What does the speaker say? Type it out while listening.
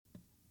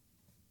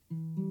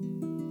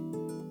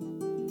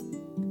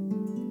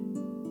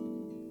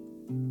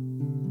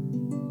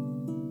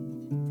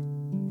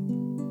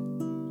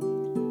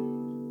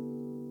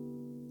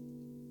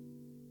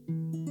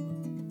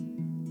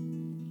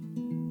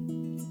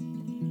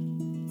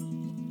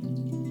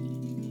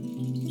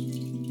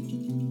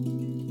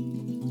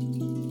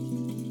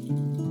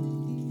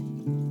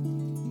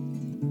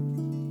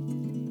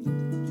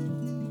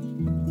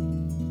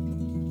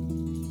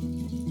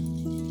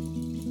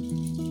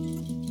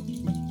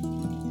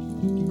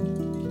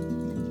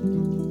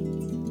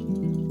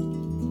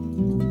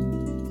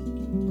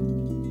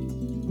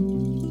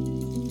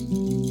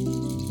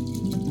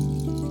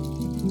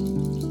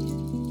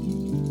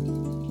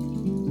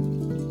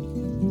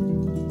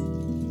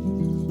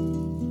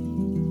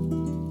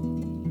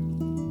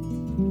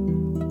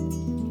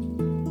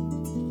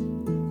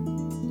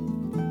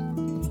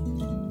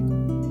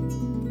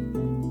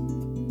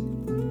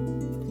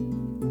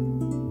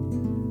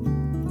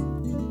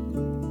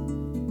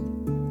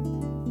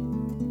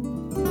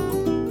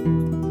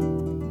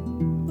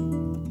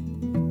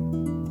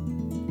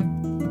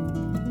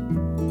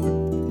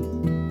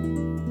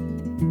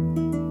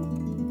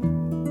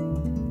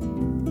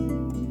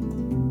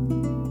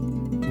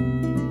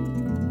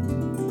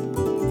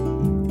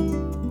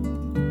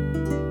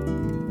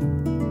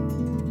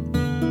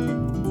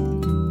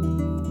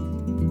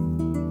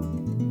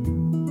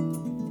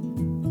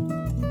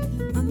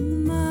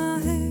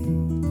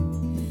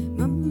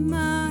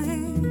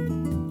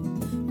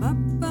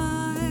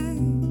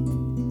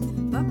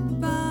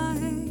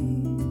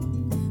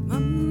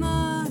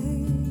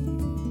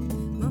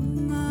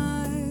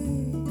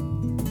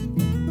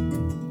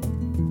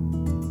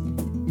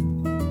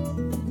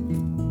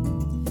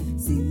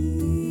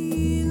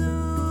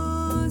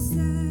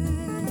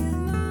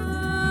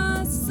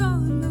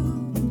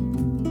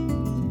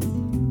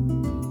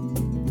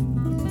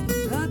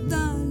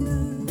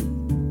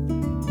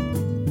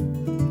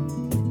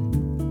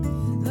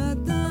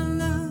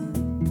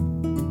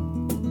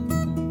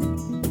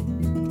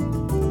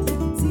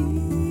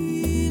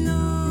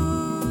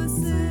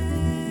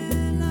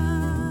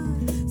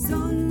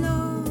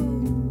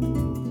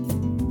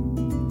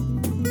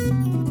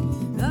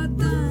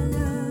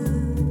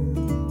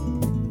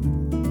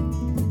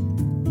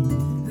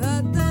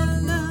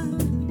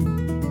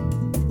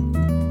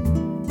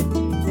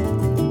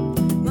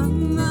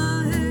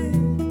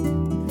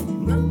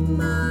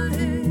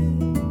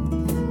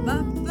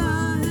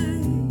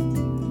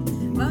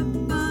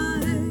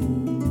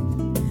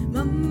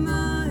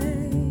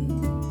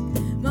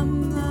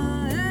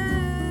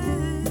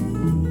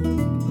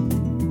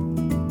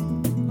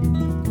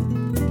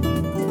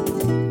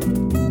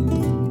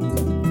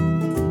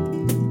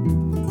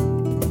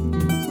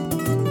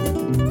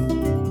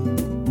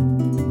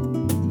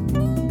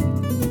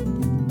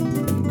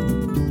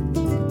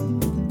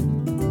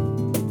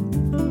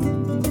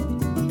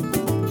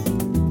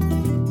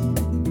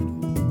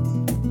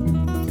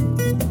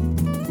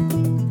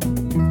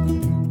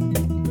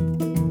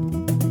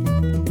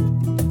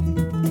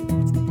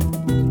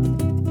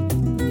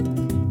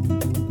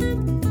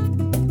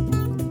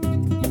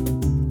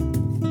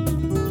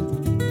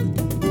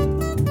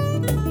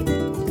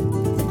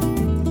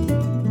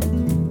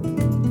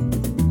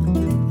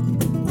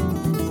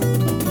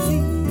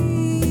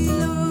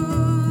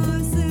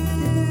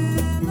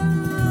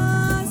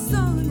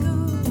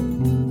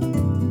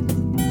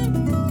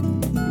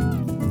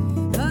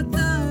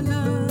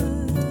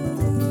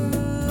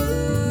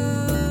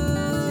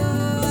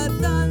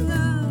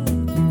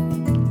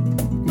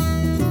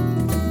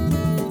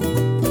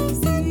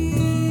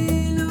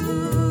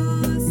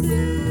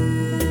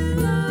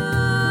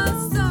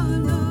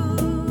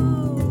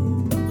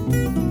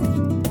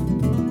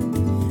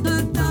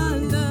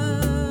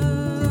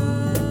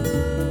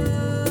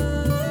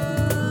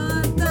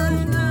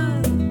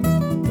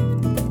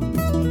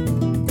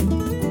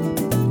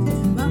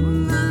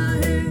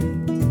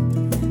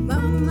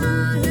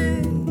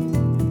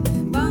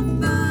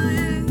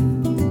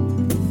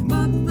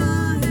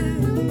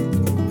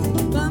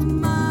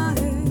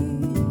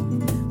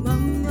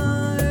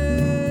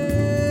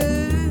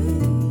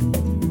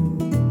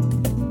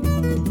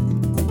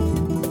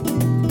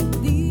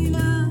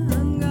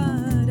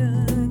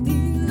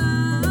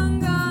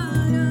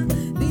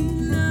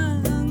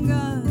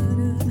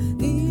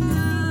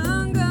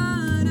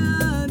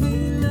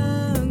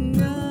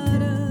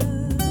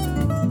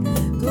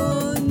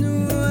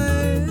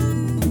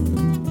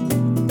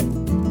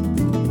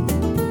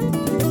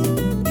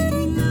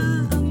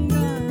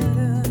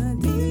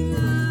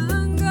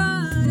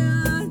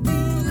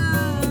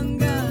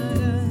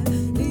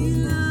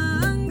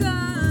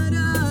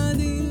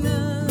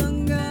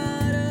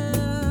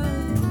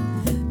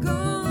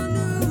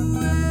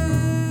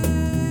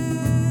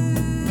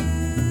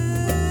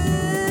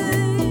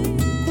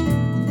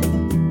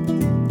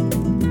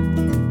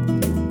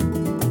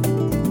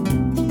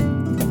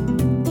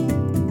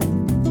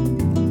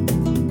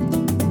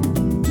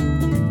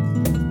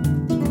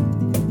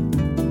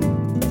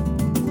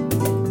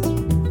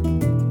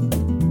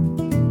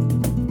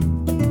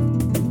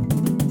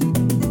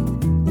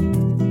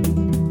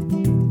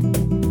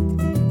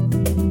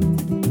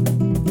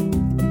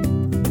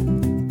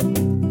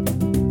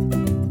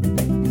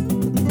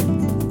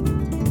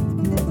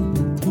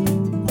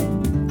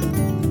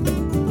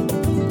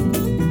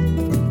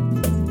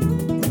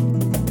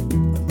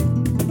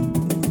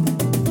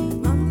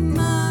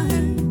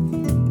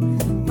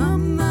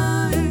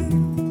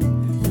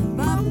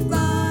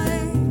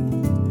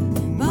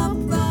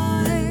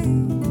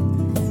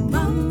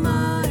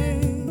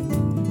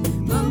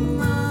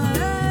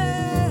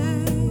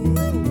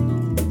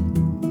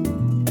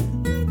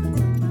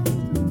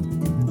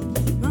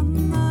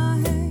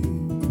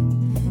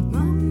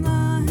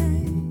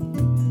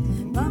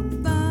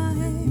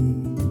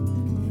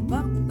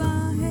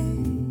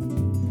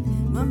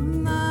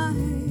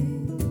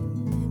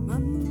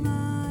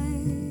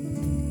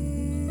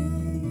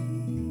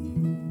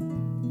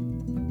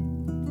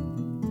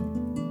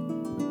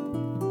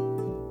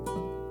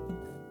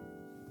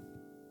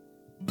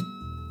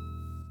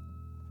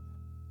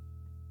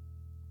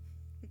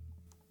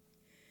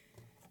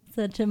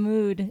Such a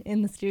mood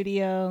in the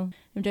studio.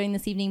 I'm joined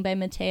this evening by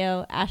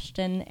Mateo,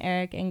 Ashton,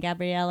 Eric, and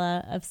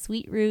Gabriela of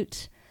Sweet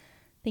Root.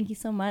 Thank you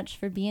so much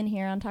for being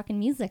here on Talkin'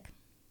 Music.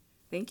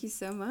 Thank you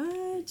so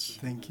much.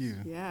 Thank you.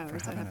 Yeah, we're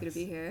so happy to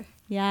be here.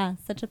 Yeah,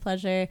 such a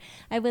pleasure.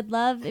 I would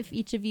love if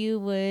each of you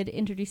would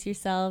introduce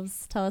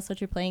yourselves, tell us what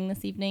you're playing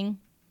this evening.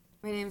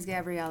 My name is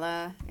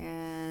Gabriela,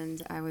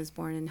 and I was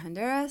born in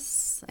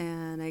Honduras,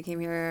 and I came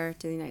here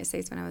to the United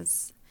States when I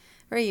was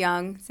very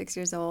young, 6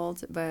 years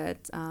old,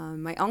 but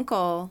my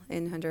uncle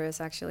in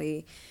Honduras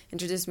actually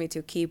introduced me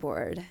to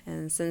keyboard,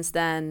 and since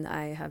then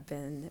I have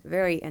been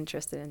very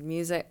interested in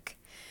music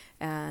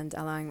and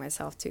allowing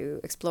myself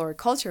to explore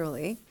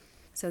culturally.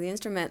 So the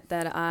instrument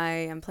that I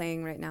am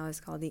playing right now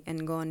is called the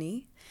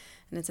ngoni,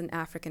 and it's an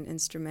African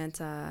instrument,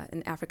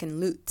 an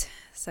African lute.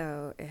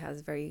 So it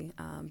has very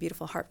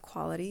beautiful harp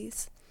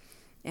qualities,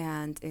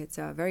 and it's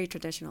a very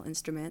traditional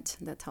instrument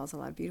that tells a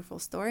lot of beautiful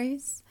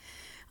stories,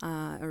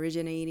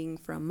 originating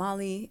from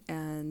Mali,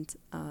 and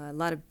a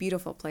lot of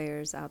beautiful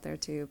players out there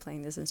too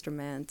playing this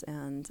instrument.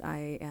 And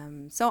I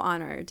am so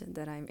honored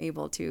that I'm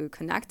able to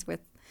connect with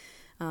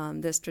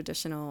this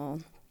traditional,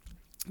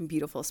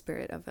 beautiful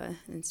spirit of an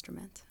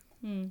instrument.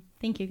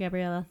 Thank you,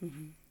 Gabriela.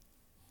 Mm-hmm.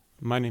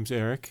 My name's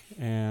Eric,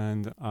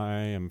 and I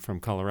am from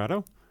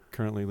Colorado,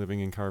 currently living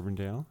in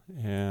Carbondale,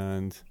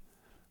 and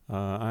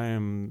I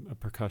am a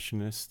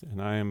percussionist,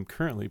 and I am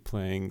currently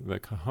playing the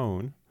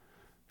cajon.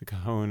 The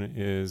cajon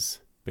is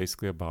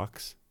basically a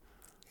box,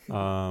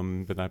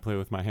 but I play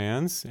with my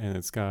hands, and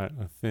it's got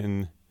a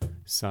thin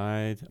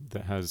side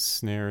that has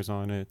snares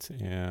on it,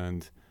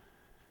 and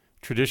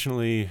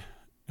traditionally,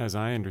 as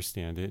I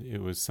understand it,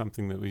 it was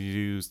something that was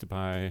used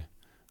by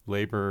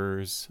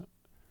laborers,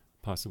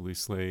 possibly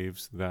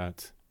slaves,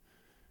 that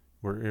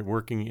were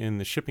working in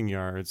the shipping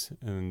yards,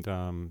 and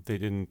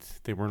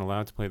they weren't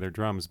allowed to play their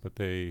drums, but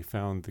they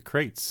found the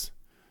crates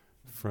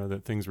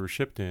that things were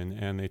shipped in,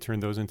 and they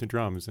turned those into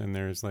drums, and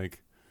there's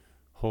like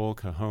whole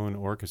cajon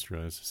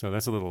orchestras. So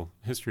that's a little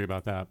history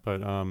about that.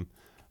 But I'm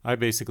a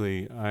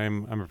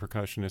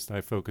percussionist.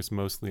 I focus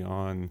mostly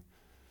on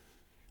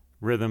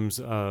rhythms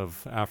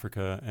of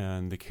Africa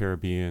and the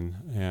Caribbean,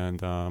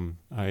 and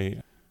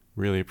I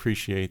really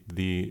appreciate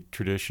the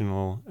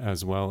traditional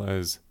as well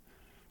as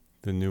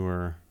the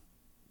newer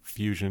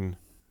fusion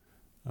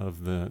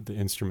of the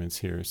instruments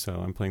here. So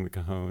I'm playing the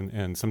cajon,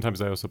 and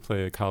sometimes I also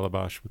play a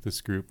calabash with this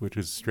group, which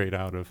is straight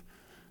out of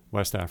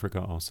West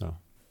Africa also.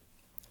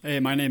 Hey,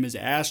 my name is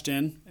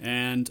Ashton,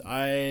 and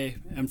I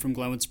am from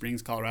Glenwood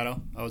Springs,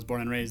 Colorado. I was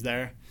born and raised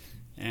there,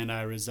 and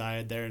I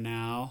reside there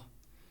now.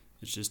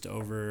 It's just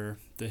over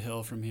the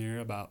hill from here,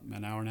 about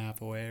an hour and a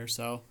half away or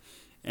so.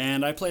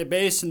 And I play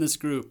bass in this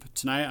group.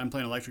 Tonight I'm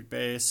playing electric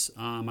bass.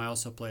 I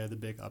also play the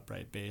big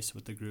upright bass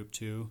with the group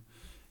too.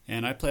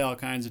 And I play all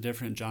kinds of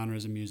different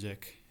genres of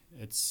music.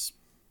 It's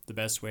the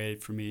best way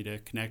for me to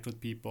connect with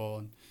people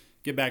and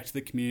get back to the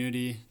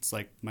community. It's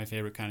like my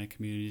favorite kind of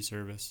community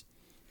service.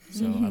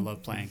 So I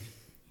love playing.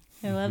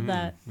 I love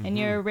that. And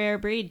you're a rare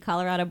breed,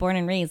 Colorado born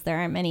and raised. There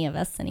aren't many of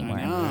us anymore.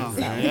 I know.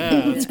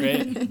 Yeah, that's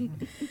great.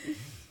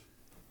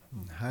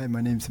 Hi,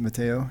 my name's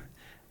Mateo,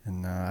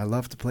 and I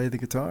love to play the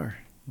guitar.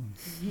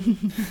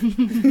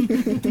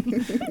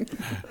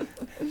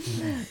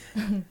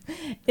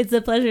 It's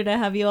a pleasure to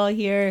have you all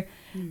here.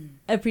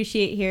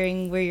 Appreciate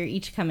hearing where you're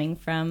each coming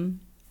from.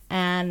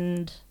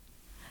 And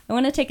I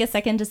want to take a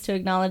second just to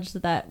acknowledge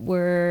that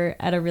we're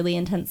at a really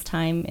intense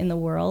time in the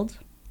world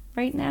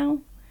right now.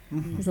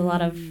 There's a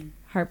lot of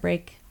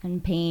heartbreak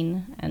and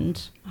pain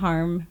and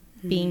harm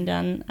being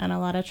done and a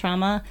lot of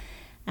trauma.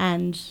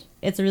 And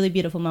it's a really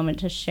beautiful moment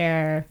to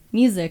share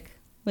music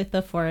with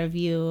the four of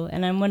you.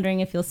 And I'm wondering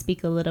if you'll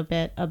speak a little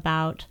bit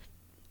about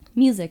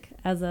music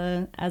as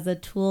a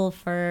tool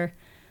for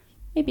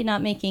maybe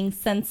not making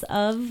sense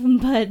of,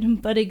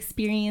 but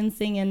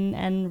experiencing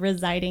and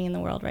residing in the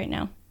world right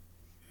now.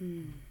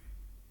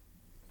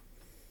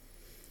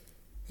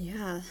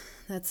 Yeah,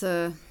 that's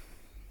a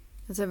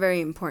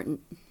very important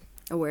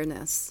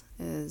awareness,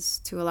 is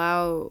to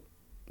allow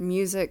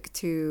music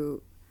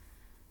to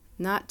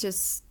not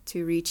just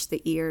to reach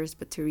the ears,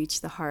 but to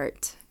reach the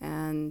heart.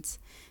 And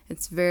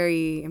it's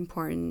very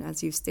important,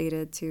 as you've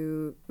stated,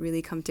 to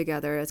really come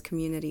together as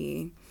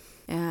community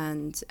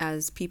and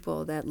as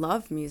people that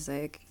love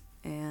music,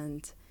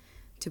 and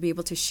to be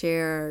able to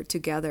share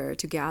together,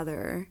 to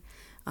gather,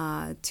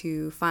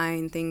 to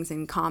find things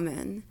in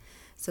common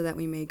so that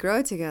we may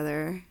grow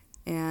together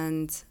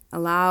and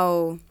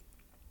allow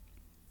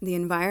the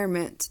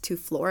environment to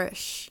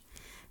flourish.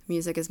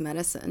 Music is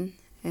medicine,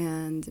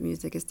 and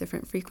music is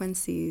different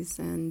frequencies,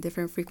 and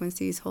different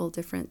frequencies hold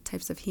different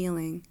types of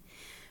healing.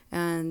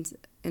 And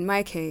in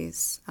my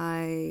case,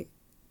 I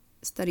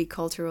study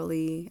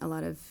culturally a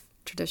lot of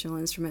traditional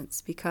instruments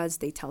because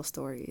they tell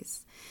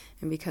stories,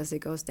 and because it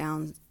goes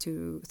down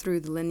through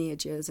the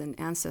lineages and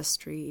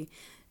ancestry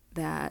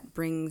that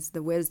brings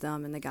the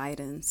wisdom and the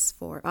guidance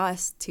for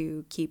us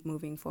to keep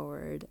moving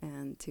forward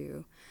and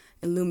to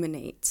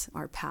illuminate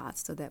our path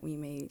so that we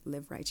may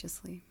live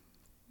righteously.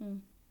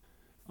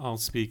 I'll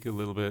speak a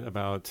little bit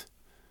about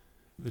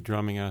the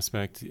drumming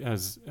aspect.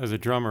 As a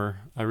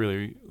drummer, I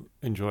really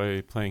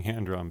enjoy playing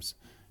hand drums.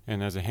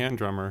 And as a hand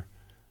drummer,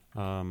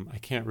 I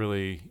can't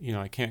really,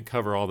 I can't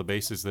cover all the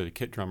bases that a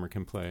kit drummer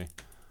can play.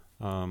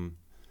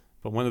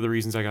 But one of the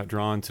reasons I got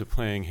drawn to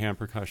playing hand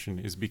percussion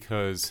is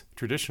because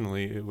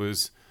traditionally it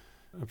was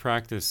a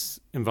practice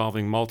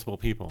involving multiple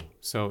people.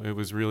 So it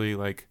was really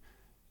like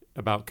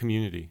about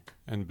community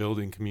and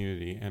building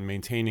community and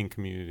maintaining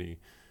community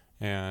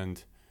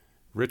and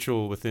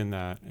ritual within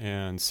that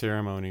and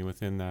ceremony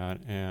within that.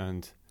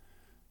 And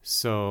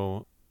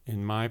so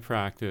in my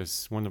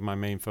practice, one of my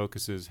main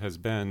focuses has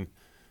been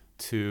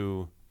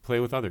to play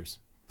with others,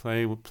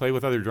 play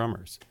with other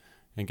drummers,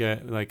 and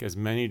get like as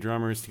many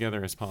drummers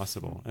together as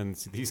possible. And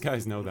these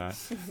guys know that.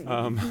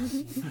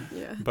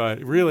 Yeah.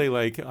 But really,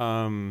 like,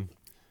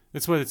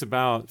 that's what it's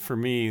about for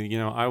me.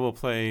 I will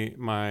play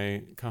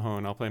my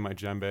cajon, I'll play my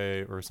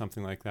djembe or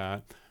something like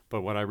that.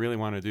 But what I really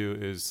want to do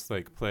is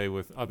like play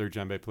with other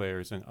djembe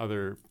players and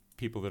other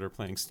people that are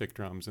playing stick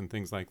drums and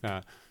things like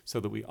that, so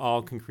that we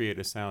all can create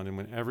a sound. And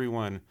when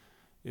everyone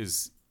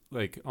is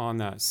like on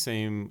that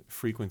same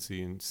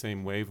frequency and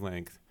same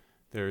wavelength,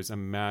 there's a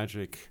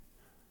magic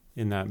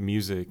in that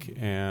music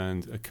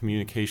and a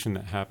communication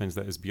that happens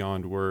that is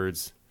beyond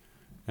words.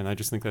 And I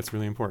just think that's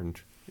really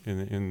important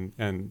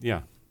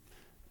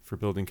for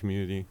building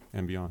community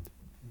and beyond.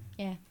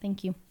 Yeah,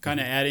 thank you. Kind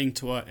of adding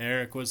to what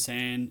Eric was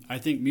saying, I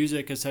think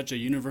music is such a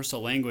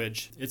universal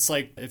language. It's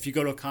like if you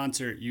go to a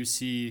concert, you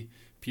see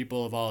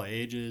people of all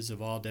ages,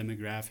 of all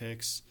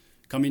demographics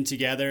coming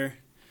together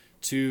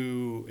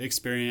to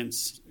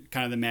experience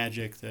kind of the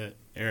magic that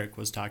Eric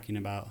was talking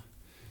about.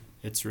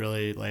 It's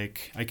really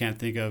like, I can't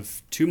think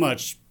of too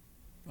much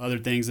other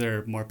things that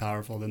are more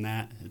powerful than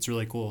that. It's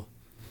really cool.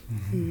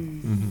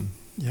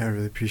 Yeah, I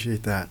really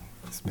appreciate that.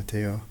 It's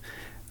Mateo.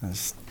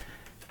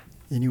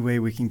 Any way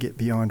we can get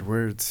beyond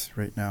words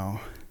right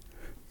now,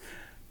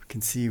 we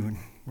can see when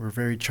we're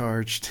very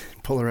charged,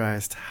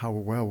 polarized, how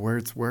well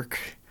words work.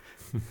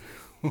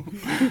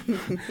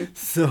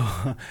 So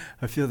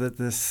I feel that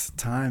this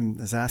time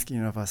is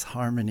asking of us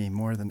harmony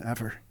more than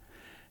ever.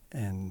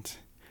 And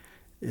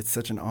it's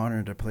such an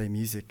honor to play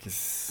music,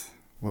 is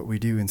what we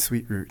do in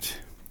Sweet Root.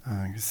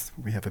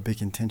 We have a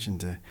big intention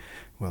to,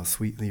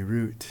 sweetly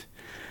root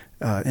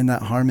in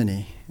that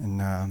harmony,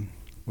 and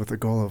with the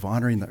goal of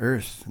honoring the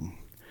earth. And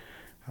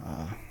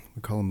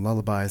we call them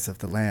lullabies of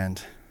the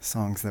land,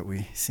 songs that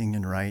we sing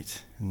and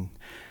write. And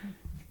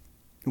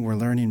we're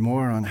learning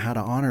more on how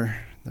to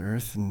honor the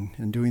earth, and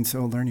in doing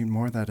so, learning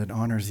more that it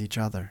honors each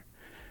other.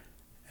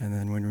 And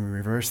then when we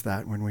reverse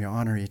that, when we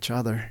honor each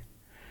other,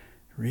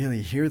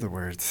 really hear the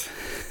words.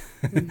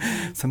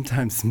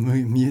 Sometimes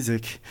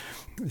music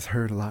is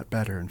heard a lot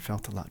better and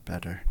felt a lot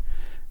better,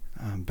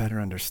 better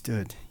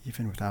understood,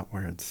 even without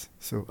words.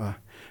 So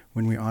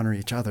when we honor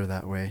each other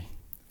that way,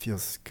 it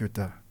feels good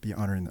to be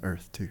honoring the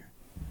earth too.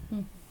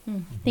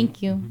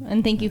 Thank you.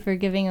 And thank you for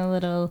giving a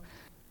little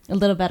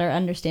better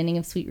understanding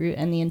of Sweet Root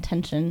and the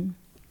intention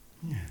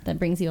that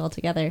brings you all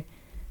together.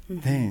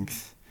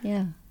 Thanks.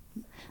 Yeah.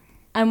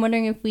 I'm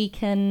wondering if we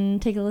can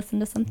take a listen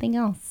to something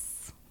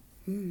else.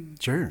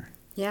 Sure.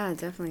 Yeah,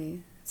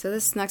 definitely. So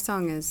this next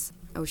song is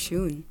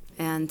Oshun,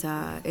 and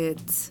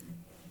it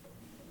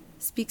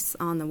speaks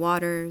on the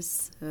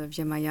waters of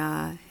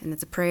Yemaya, and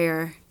it's a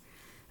prayer.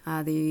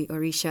 The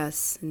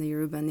Orishas in the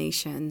Yoruba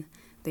nation,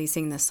 they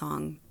sing this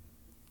song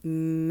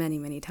many,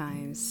 many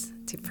times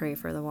to pray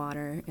for the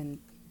water and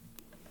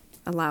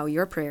allow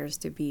your prayers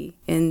to be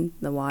in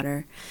the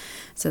water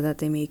so that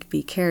they may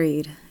be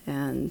carried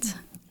and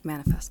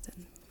manifested.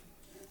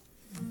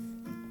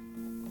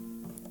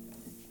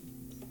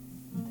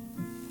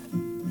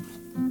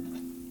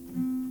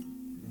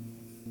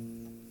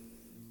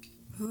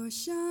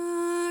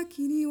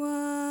 Oshakiri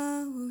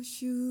wa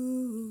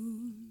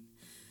Oshun,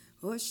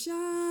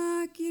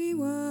 Oshakiri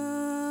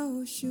wa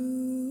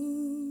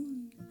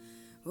Oshun,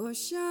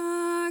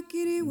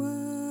 Oshakiri wa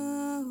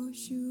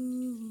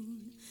Oshun,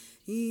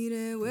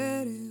 ire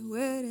were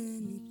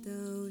nita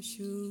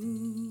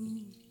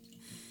Oshun,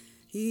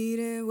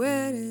 ire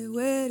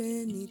were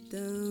nita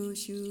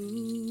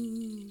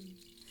Oshun,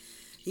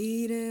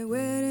 ire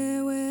were,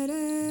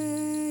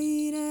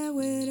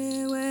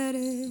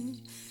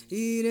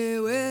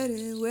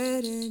 ire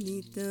were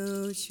nita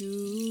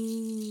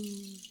Oshun,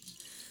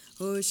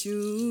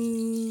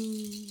 Oshun,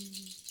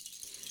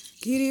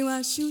 kiri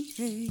wa shun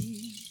hey,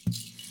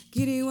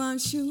 kiri wa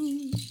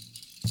shun,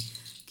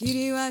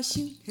 kiri wa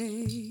shun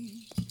hey,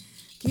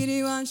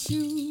 kiri wa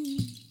shun,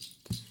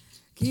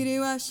 kiri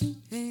wa shun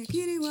hey,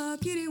 kiri wa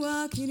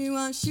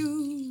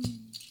shun,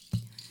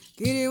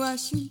 kiri wa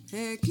shun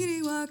hey,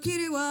 kiri wa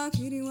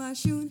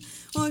shun,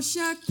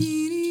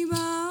 oshakiri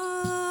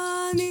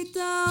wa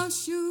nita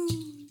Oshun,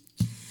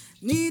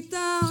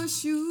 nita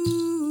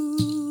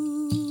Oshun,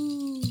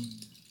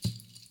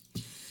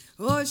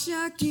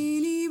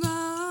 oshakiri wa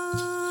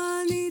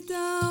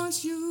nita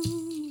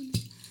Oshun,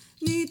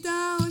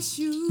 nita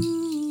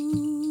Oshun.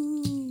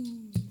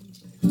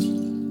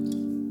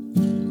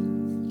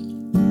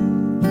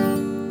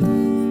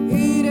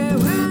 Ire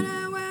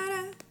were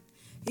were,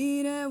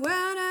 ire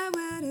were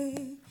were,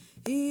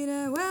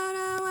 ire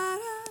were were,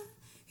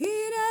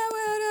 ire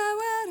were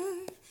were,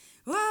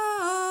 oh,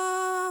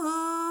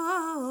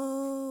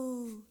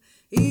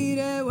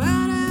 ire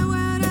were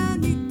were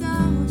nita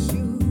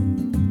Oshun,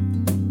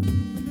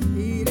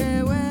 ire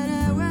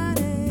were were,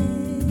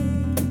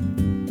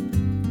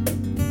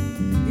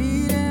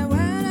 ire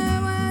were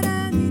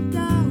were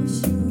nita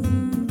Oshun,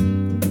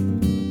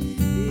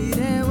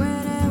 ire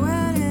were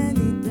were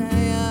nita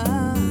ya,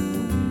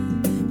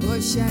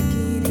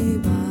 oshakiri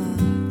ba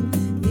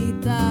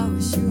nita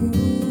Oshun,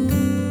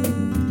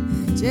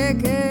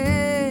 cheke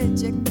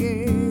cheke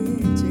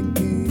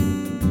cheke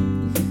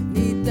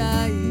nita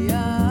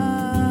ya,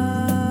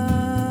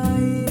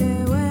 ire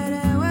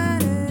were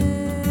were,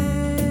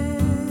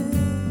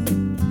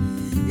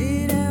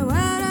 ire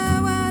were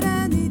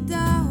were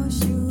nita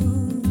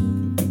Oshun,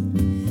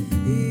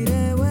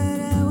 ire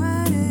were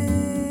were,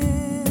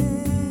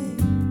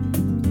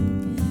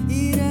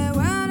 ire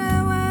were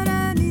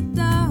were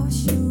nita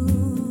Oshun,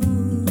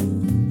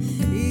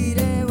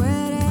 ire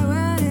were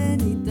were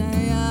nita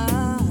ya,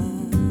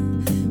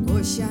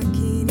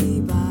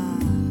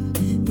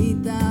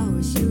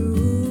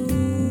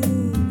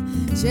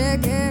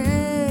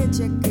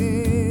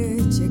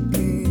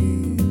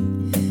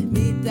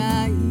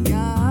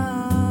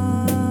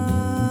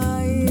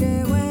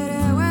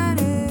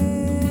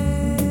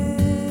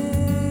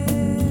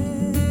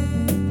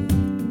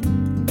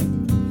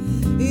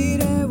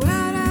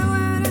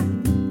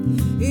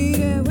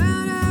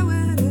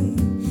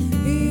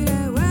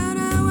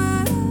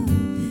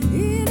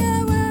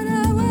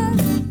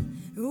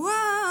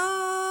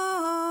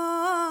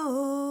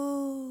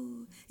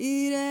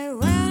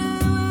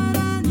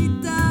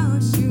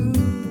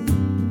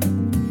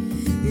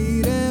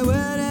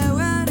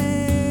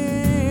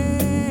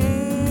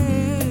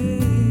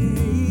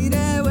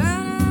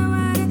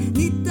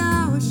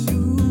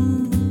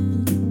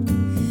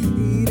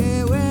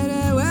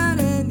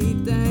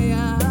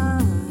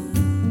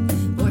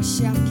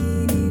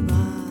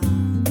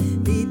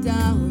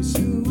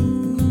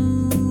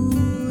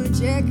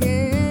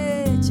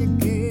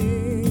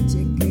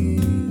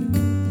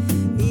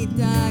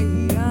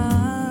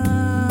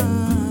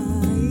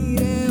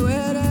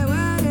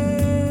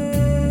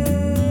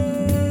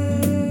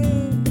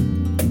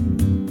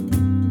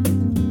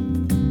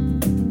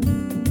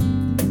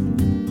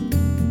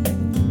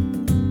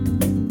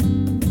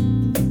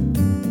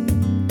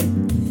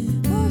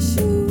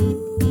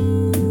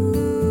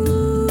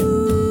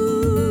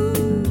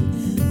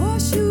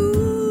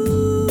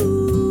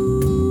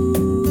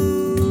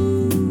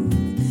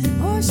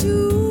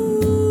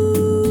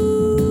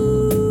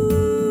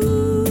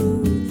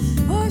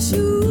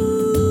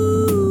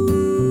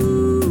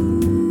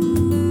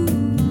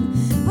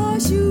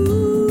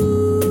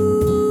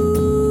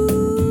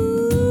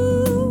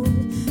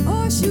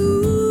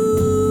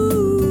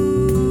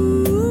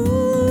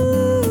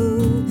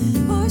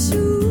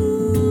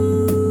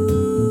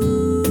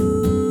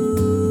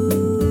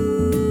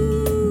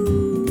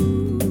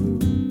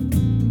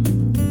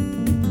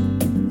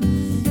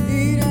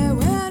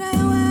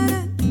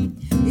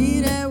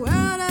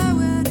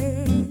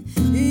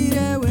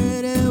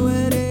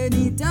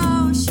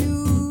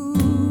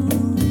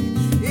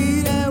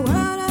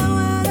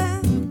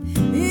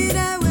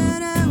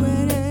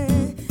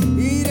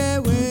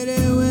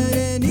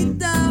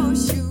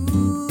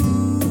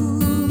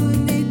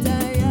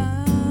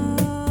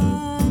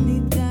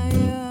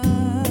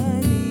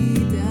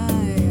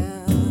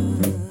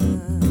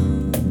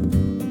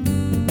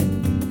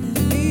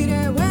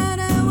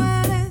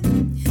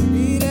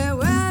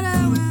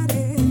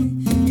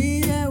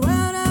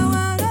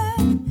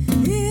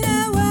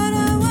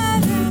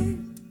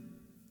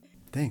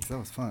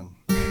 was fun.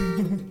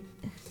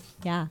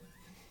 Yeah.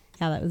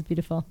 Yeah, that was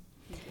beautiful.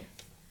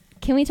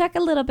 Can we talk a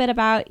little bit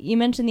about, you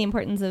mentioned the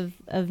importance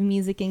of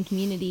music and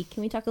community.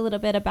 Can we talk a little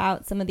bit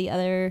about some of the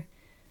other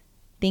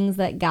things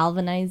that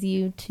galvanize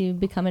you to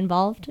become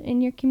involved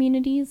in your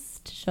communities,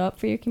 to show up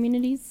for your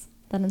communities,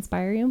 that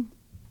inspire you?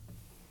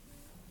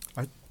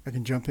 I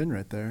can jump in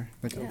right there.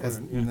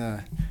 In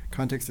the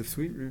context of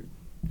Sweet Root,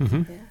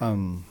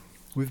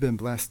 we've been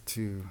blessed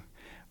to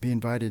be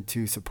invited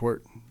to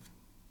support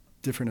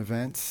different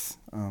events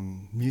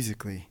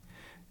musically,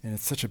 and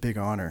it's such a big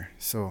honor.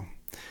 So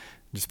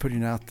just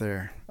putting it out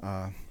there,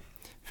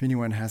 if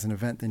anyone has an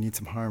event they need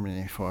some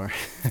harmony for,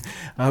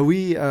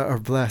 we are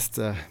blessed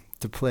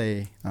to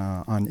play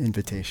on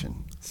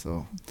invitation.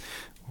 So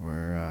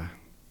we're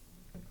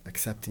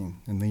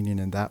accepting and leaning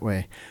in that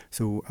way.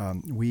 So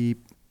we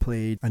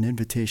played an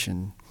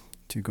invitation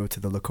to go to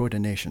the Lakota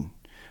Nation.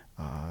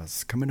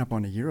 It's coming up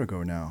on a year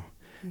ago now,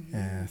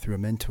 through a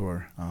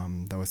mentor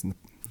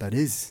that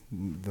is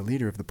the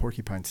leader of the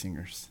Porcupine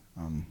Singers.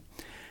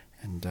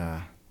 And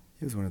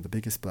it was one of the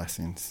biggest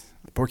blessings.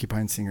 The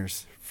Porcupine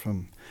Singers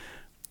from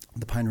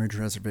the Pine Ridge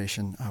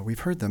Reservation,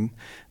 we've heard them.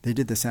 They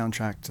did the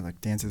soundtrack to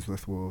like Dances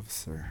with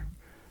Wolves or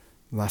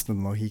Last of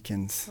the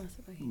Mohicans.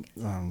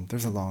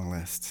 There's a long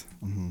list.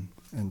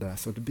 And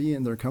so to be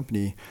in their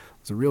company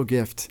was a real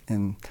gift.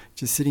 And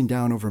just sitting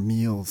down over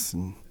meals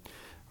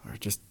or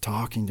just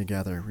talking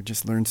together, we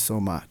just learned so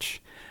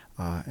much.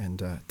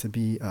 To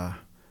be, I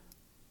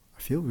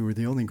feel we were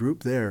the only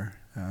group there.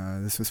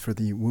 This was for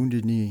the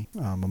Wounded Knee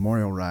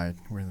Memorial Ride,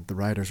 where the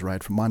riders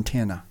ride from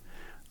Montana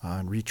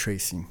and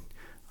retracing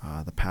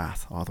the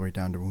path all the way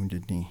down to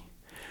Wounded Knee.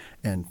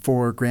 And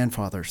 4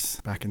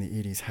 grandfathers back in the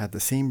 80s had the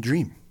same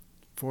dream.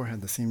 4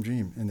 had the same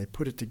dream, and they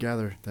put it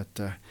together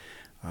that,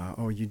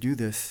 you do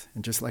this,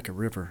 and just like a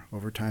river,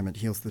 over time it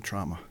heals the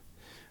trauma,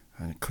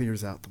 and it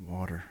clears out the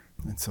water.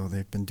 And so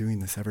they've been doing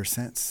this ever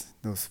since.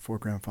 Those 4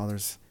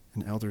 grandfathers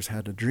and elders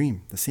had a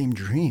dream, the same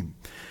dream.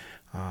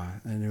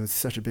 And it was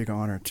such a big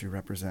honor to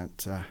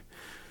represent,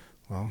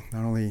 not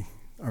only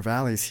our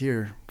valleys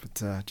here,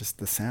 but just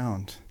the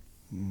sound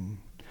and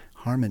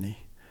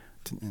harmony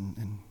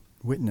and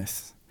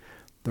witness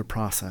the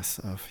process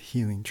of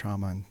healing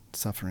trauma and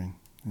suffering.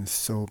 It's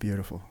so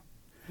beautiful.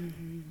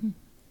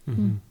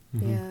 And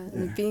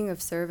being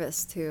of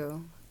service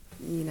too,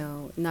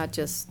 not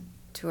just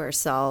to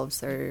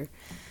ourselves or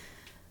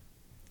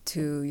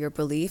to your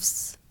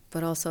beliefs,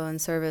 but also in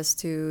service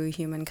to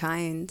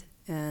humankind,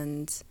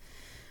 and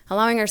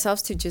allowing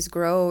ourselves to just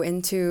grow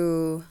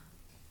into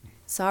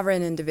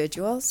sovereign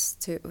individuals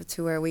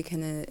to where we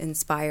can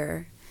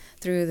inspire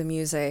through the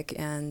music.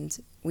 And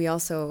we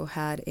also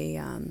had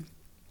a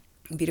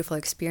beautiful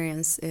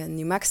experience in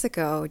New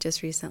Mexico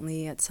just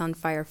recently at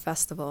Sunfire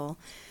Festival,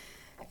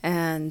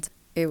 and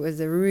it was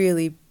a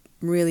really,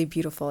 really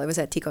beautiful. It was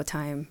at Tico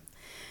time,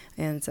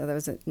 and so there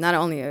was not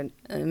only an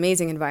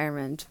amazing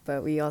environment,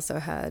 but we also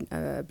had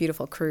a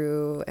beautiful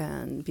crew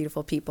and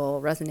beautiful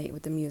people resonate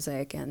with the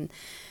music. And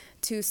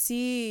to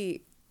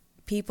see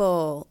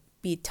people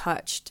be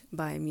touched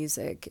by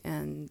music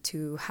and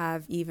to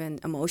have even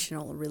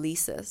emotional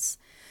releases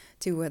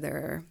to where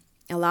they're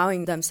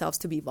allowing themselves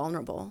to be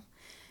vulnerable,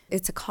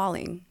 it's a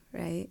calling,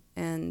 right?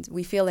 And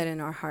we feel it in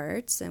our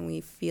hearts, and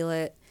we feel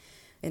it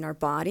in our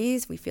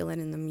bodies, we feel it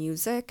in the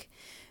music.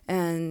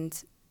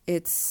 And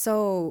it's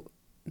so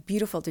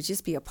beautiful to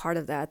just be a part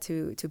of that,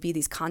 to be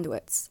these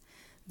conduits,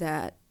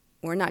 that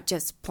we're not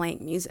just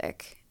playing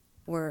music,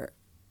 we're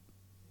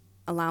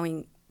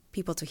allowing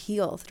people to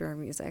heal through our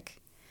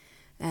music.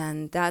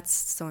 And that's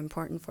so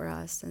important for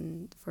us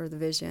and for the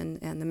vision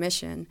and the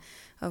mission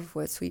of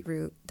what Sweet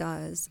Root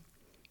does.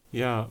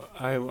 Yeah,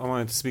 I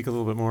wanted to speak a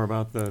little bit more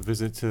about the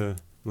visit to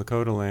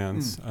Lakota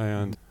lands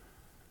and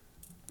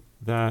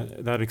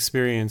that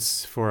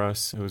experience for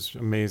us. It was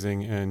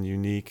amazing and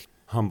unique,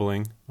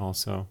 humbling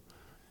also.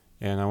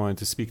 And I wanted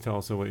to speak to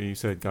also what you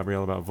said,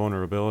 Gabriela, about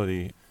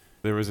vulnerability.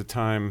 There was a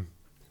time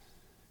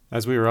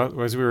as we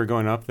were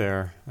going up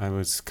there, I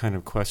was kind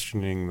of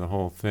questioning the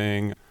whole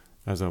thing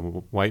as a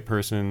white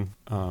person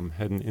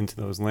heading into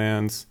those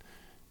lands,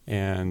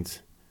 and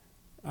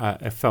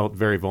I felt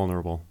very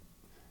vulnerable.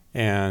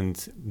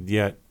 And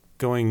yet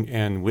going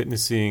and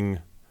witnessing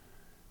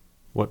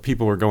what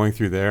people were going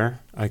through there,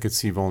 I could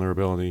see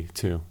vulnerability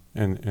too,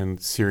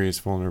 and serious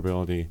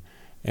vulnerability.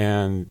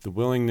 And the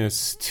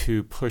willingness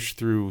to push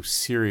through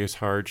serious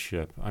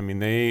hardship. I mean,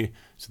 the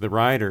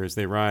riders,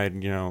 they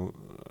ride, a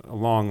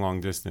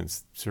long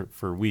distance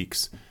for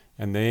weeks.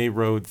 And they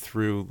rode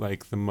through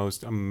like the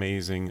most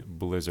amazing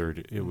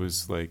blizzard. It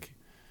was like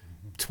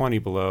 20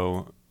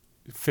 below,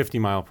 50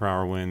 mile per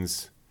hour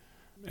winds.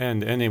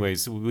 And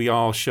anyways, we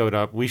showed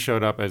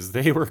up as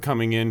they were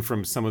coming in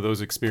from some of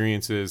those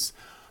experiences.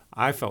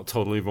 I felt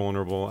totally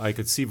vulnerable. I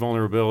could see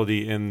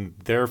vulnerability in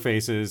their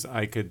faces.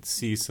 I could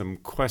see some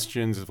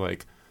questions of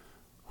like,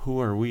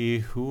 who are we?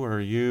 Who are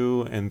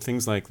you? And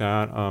things like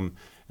that.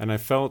 And I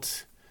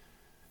felt,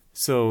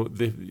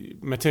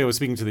 Mateo was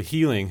speaking to the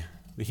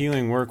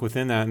healing work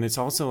within that. And it's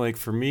also like,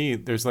 for me,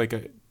 there's like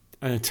an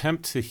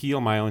attempt to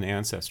heal my own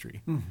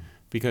ancestry.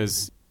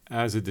 because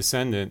as a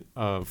descendant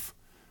of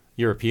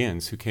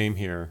Europeans who came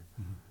here,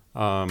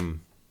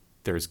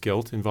 there's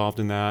guilt involved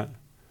in that.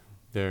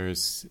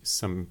 There's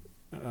some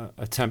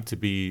attempt to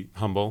be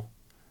humble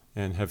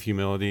and have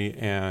humility,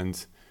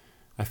 and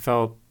I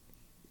felt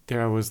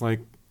there was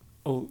like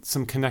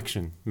some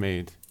connection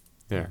made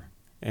there,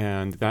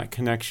 and that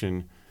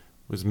connection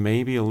was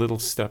maybe a little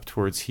step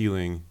towards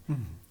healing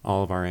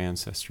all of our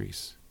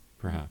ancestries,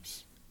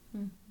 perhaps.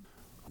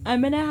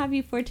 I'm going to have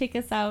you four take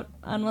us out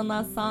on one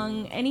last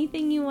song.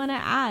 Anything you want to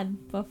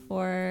add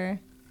before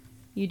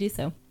you do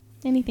so?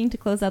 Anything to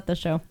close out the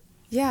show?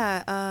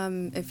 Yeah,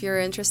 if you're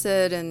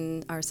interested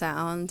in our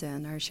sound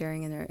and our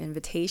sharing and our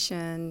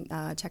invitation,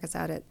 check us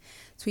out at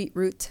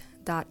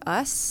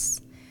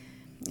sweetroot.us.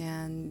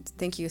 And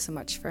thank you so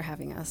much for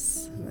having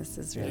us. This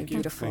is really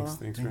beautiful.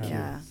 Thanks for having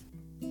us.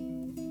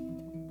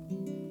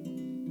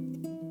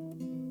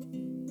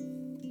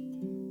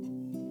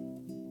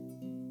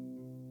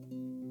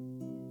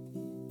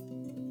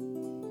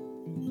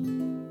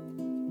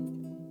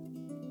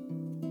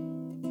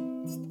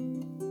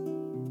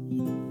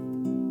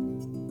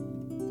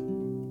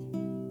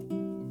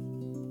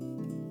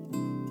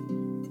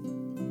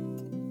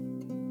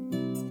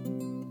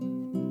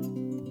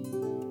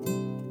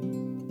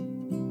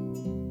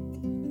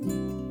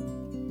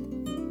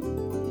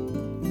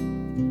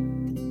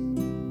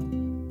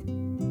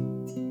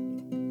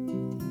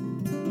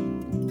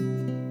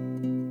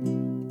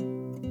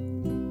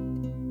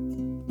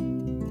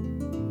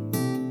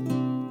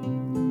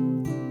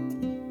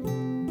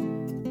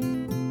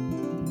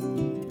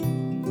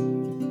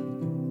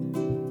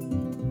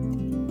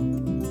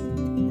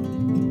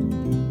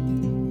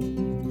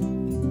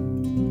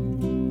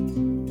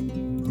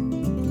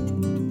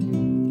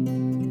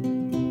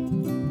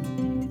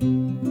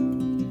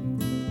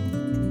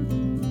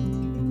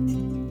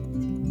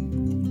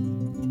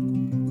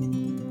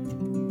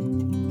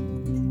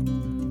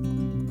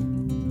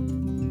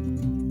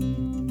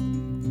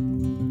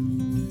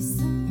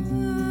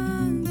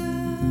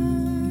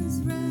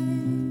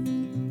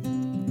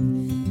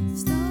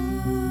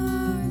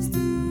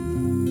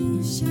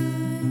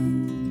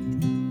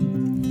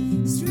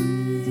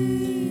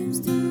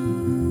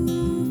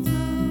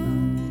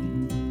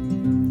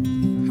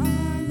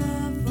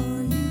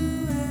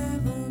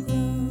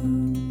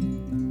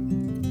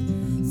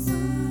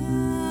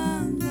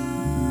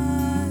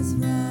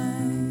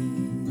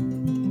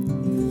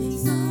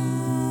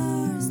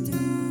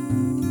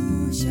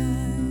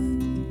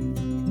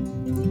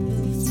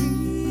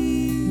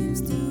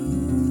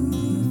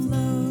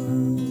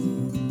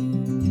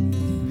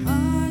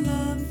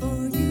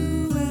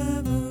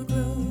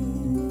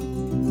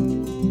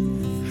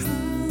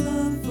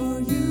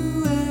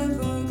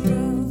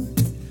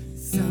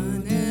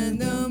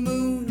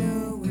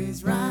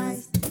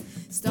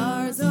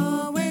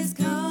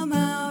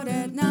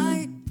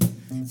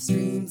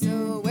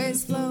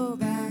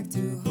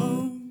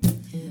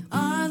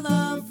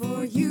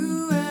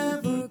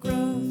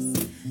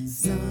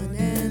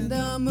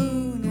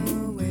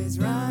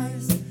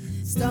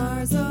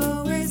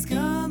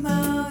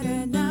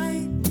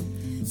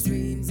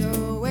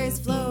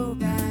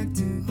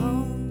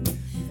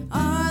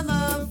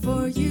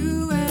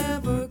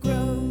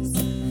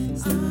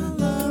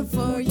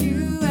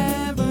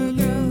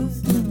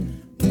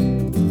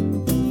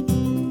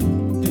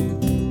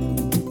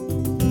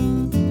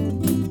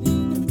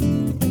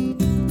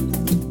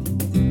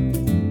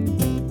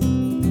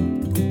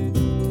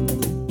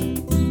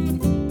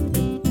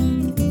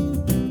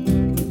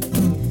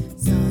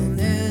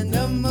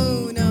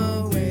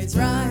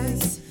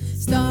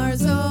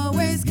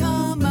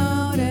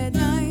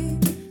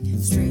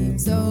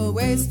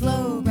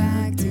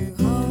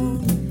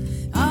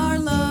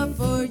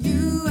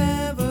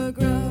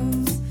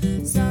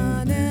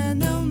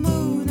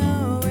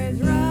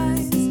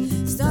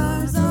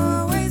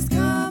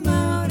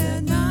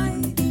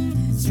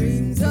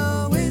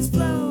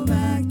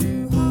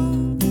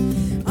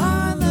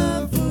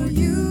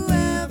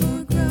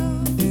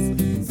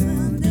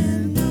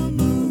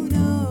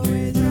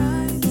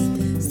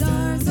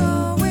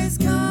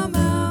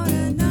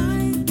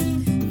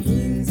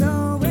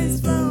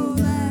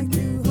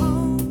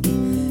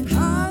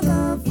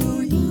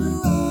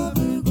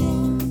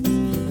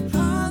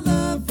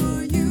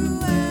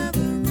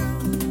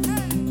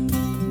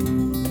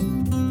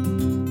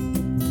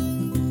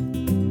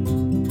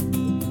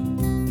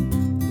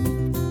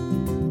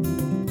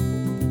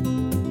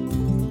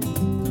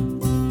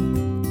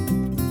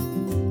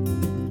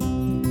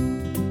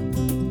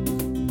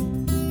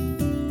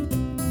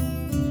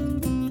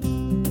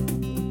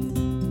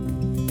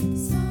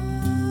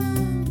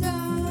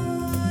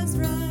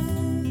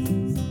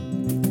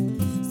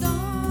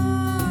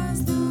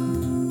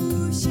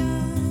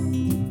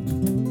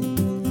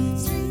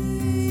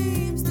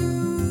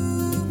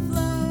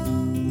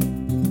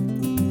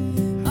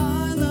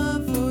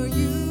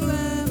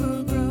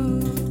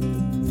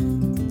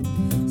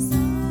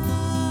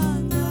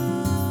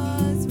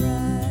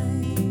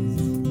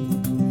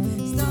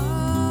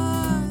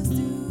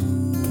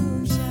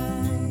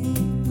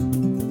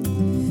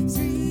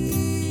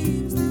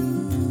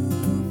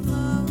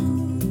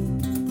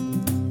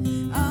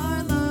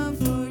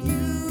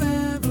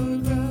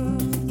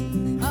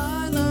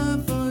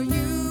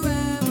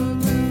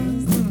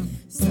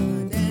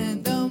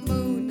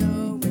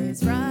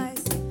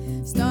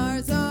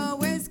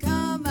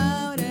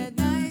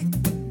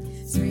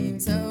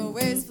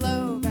 always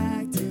flow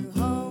back to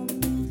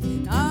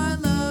home. Our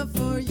love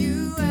for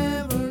you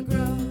ever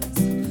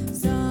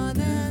grows. Sun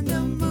and the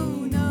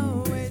moon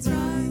always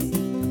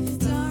rise.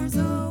 Stars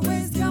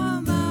always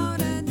come out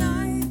at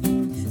night.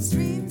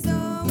 Streams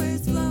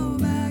always flow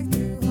back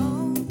to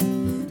home.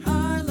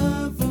 Our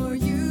love for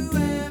you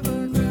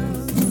ever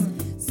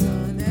grows.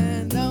 Sun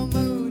and the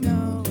moon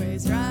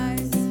always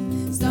rise.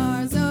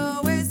 Stars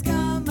always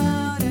come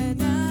out at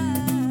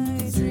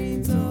night.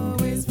 Streams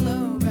always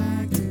flow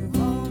back to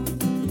home.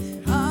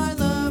 Our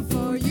love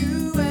for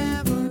you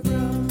ever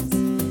grows.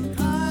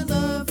 Our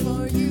love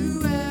for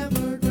you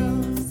ever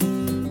grows.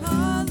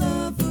 Our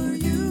love for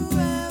you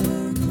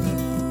ever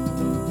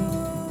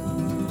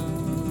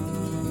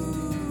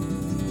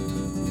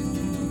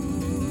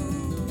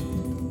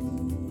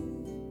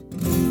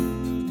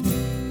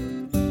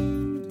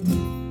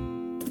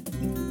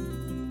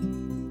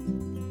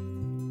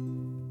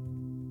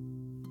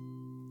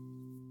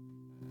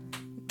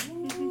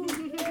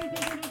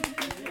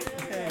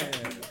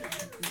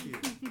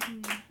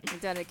I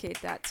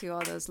dedicate that to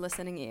all those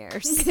listening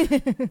ears.